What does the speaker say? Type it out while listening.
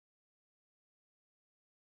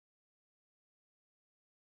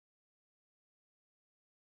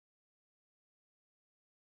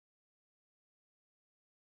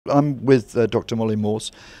I'm with Dr. Molly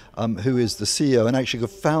Morse, who is the CEO and actually the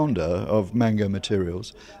founder of Mango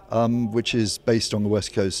Materials, which is based on the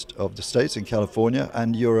west coast of the States in California,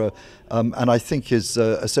 and and I think is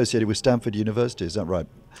associated with Stanford University. Is that right?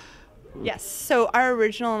 Yes. So our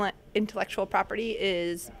original intellectual property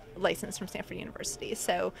is licensed from Stanford University.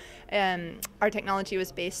 So our technology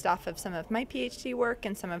was based off of some of my PhD work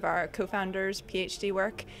and some of our co-founders' PhD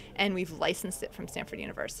work, and we've licensed it from Stanford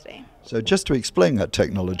University. So just to explain that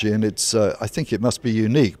technology, and it's I think it must be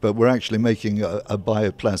unique, but we're actually making a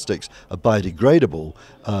bioplastics, a biodegradable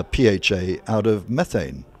PHA out of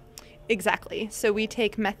methane. Exactly. So we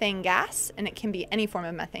take methane gas, and it can be any form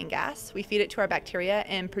of methane gas. We feed it to our bacteria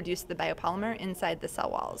and produce the biopolymer inside the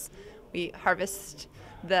cell walls. We harvest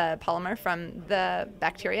the polymer from the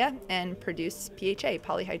bacteria and produce PHA,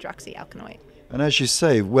 polyhydroxyalkanoate. And as you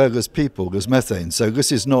say, where there's people, there's methane. So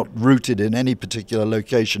this is not rooted in any particular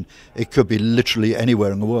location. It could be literally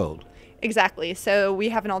anywhere in the world. Exactly. So we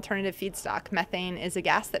have an alternative feedstock. Methane is a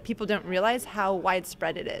gas that people don't realize how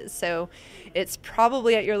widespread it is. So it's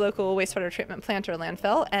probably at your local wastewater treatment plant or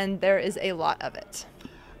landfill, and there is a lot of it.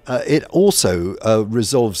 It also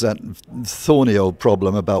resolves that thorny old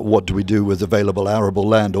problem about what do we do with available arable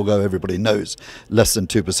land, although everybody knows less than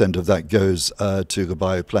 2% of that goes to the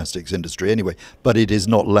bioplastics industry anyway, but it is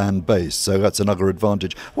not land-based, so that's another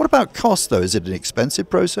advantage. What about cost, though? Is it an expensive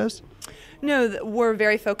process? No, we're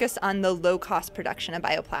very focused on the low-cost production of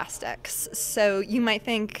bioplastics. So you might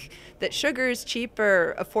think that sugar is cheap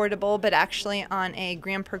or affordable, but actually on a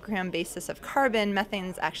gram per gram basis of carbon, methane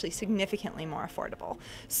is actually significantly more affordable.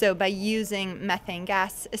 So by using methane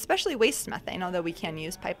gas, especially waste methane, although we can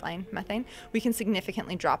use pipeline methane, we can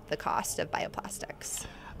significantly drop the cost of bioplastics.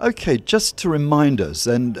 Okay, just to remind us,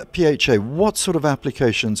 and PHA, what sort of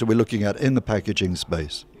applications are we looking at in the packaging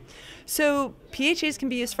space? So PHAs can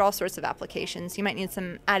be used for all sorts of applications. You might need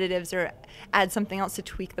some additives or add something else to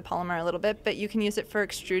tweak the polymer a little bit, but you can use it for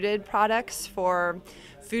extruded products, for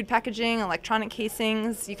food packaging, electronic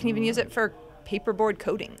casings. You can even use it for paperboard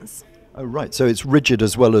coatings. Oh, right. So it's rigid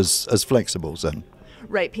as well as flexibles then?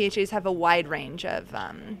 Right. PHAs have a wide range of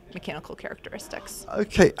mechanical characteristics.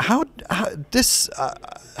 Okay. How this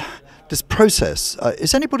process,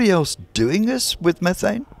 is anybody else doing this with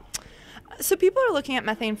methane? So people are looking at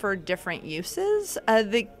methane for different uses.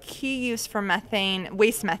 The key use for methane,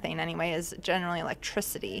 waste methane anyway, is generally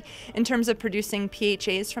electricity. In terms of producing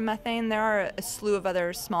PHAs from methane, there are a slew of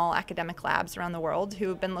other small academic labs around the world who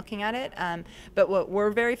have been looking at it. But what we're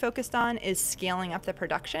very focused on is scaling up the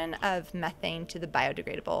production of methane to the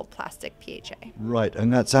biodegradable plastic PHA. Right,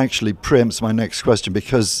 and that's actually preempts my next question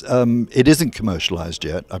because it isn't commercialized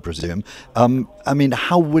yet, I presume. I mean,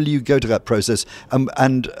 how will you go to that process?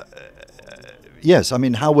 Yes, I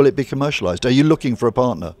mean, how will it be commercialized? Are you looking for a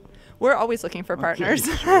partner? We're always looking for partners.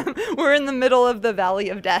 Okay. We're in the middle of the valley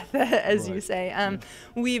of death, as you say.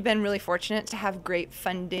 We've been really fortunate to have great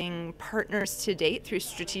funding partners to date through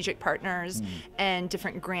strategic partners and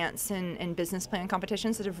different grants and business plan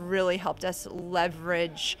competitions that have really helped us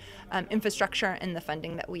leverage infrastructure and the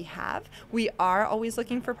funding that we have. We are always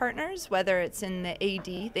looking for partners, whether it's in the AD,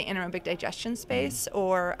 the anaerobic digestion space,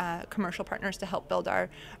 or commercial partners to help build our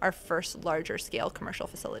first larger scale commercial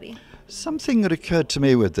facility. Something that occurred to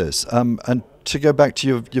me with this, and to go back to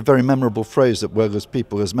your very memorable phrase that where there's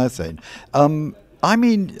people, there's methane. I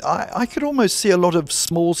mean, I could almost see a lot of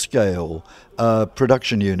small-scale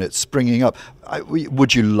production units springing up.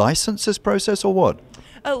 Would you license this process or what?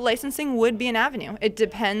 Licensing would be an avenue. It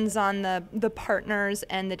depends on the partners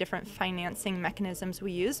and the different financing mechanisms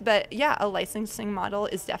we use. But yeah, a licensing model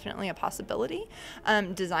is definitely a possibility.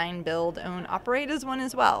 Design, build, own, operate is one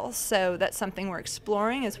as well. So that's something we're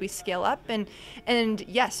exploring as we scale up. And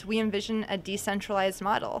yes, we envision a decentralized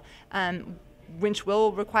model. Which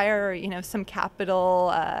will require, some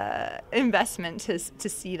capital investment to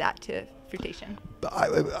see that to fruition.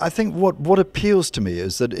 I think what appeals to me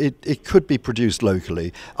is that it could be produced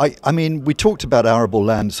locally. I mean, we talked about arable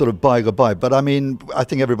land sort of by the by, but I mean, I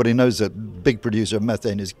think everybody knows that big producer of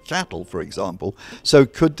methane is cattle, for example. So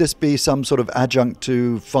could this be some sort of adjunct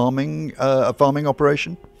to farming, a farming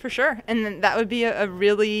operation? For sure, and that would be a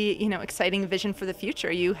really exciting vision for the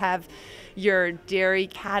future. You have your dairy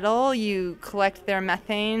cattle, you collect their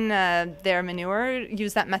methane, their manure,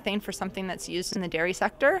 use that methane for something that's used in the dairy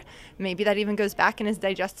sector. Maybe that even goes back and is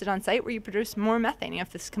digested on site where you produce more methane. You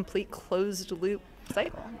have this complete closed loop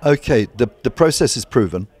cycle. Okay, the process is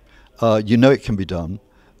proven. It can be done.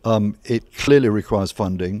 It clearly requires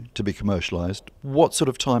funding to be commercialized. What sort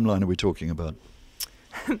of timeline are we talking about?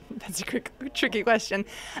 That's a tricky question.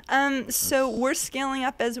 So we're scaling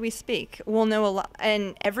up as we speak. We'll know a lot,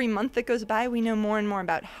 and every month that goes by, we know more and more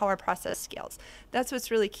about how our process scales. That's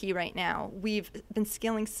what's really key right now. We've been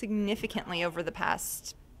scaling significantly over the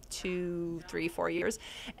past 2, 3, 4 years,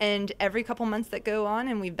 and every couple months that go on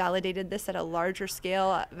and we've validated this at a larger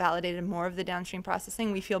scale, validated more of the downstream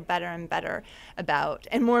processing, we feel better and better about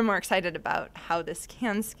and more excited about how this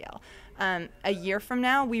can scale. A year from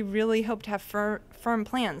now, we really hope to have firm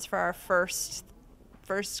plans for our first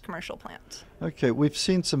commercial plant. Okay, we've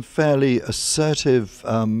seen some fairly assertive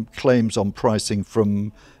claims on pricing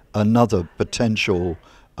from another potential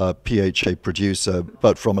PHA producer,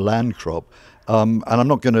 but from a land crop. And I'm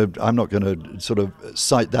not going to sort of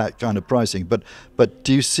cite that kind of pricing, but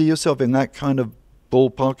do you see yourself in that kind of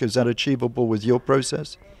ballpark? Is that achievable with your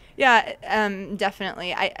process? Yeah,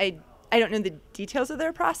 definitely. I don't know the details of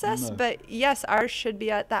their process, but yes, ours should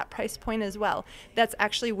be at that price point as well. That's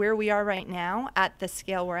actually where we are right now at the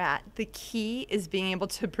scale we're at. The key is being able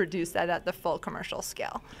to produce that at the full commercial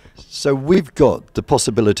scale. So we've got the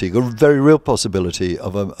possibility, a very real possibility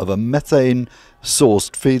of a methane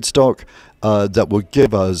sourced feedstock that will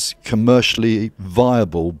give us commercially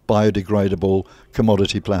viable, biodegradable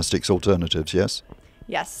commodity plastics alternatives, yes?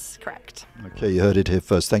 Yes, correct. Okay, you heard it here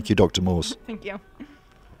first. Thank you, Dr. Morse. Thank you.